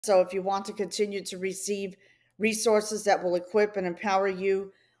So if you want to continue to receive resources that will equip and empower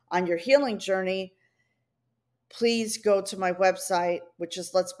you on your healing journey, please go to my website, which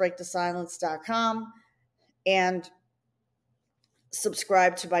is letsbreakthesilence.com, and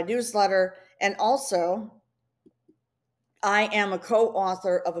subscribe to my newsletter. And also, I am a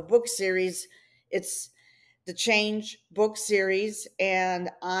co-author of a book series. It's the Change book series,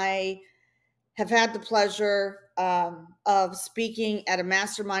 and I have had the pleasure of speaking at a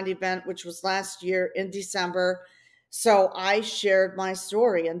mastermind event, which was last year in December. So I shared my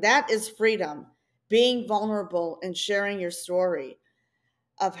story, and that is freedom, being vulnerable and sharing your story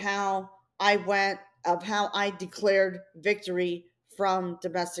of how of how I declared victory from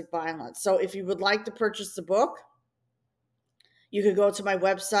domestic violence. So if you would like to purchase the book, you could go to my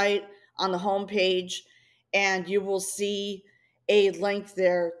website on the homepage and you will see a link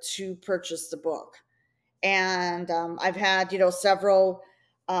there to purchase the book. And I've had, several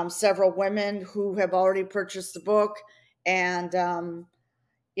women who have already purchased the book, and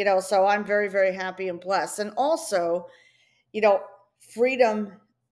so I'm very, very happy and blessed. And also, you know, freedom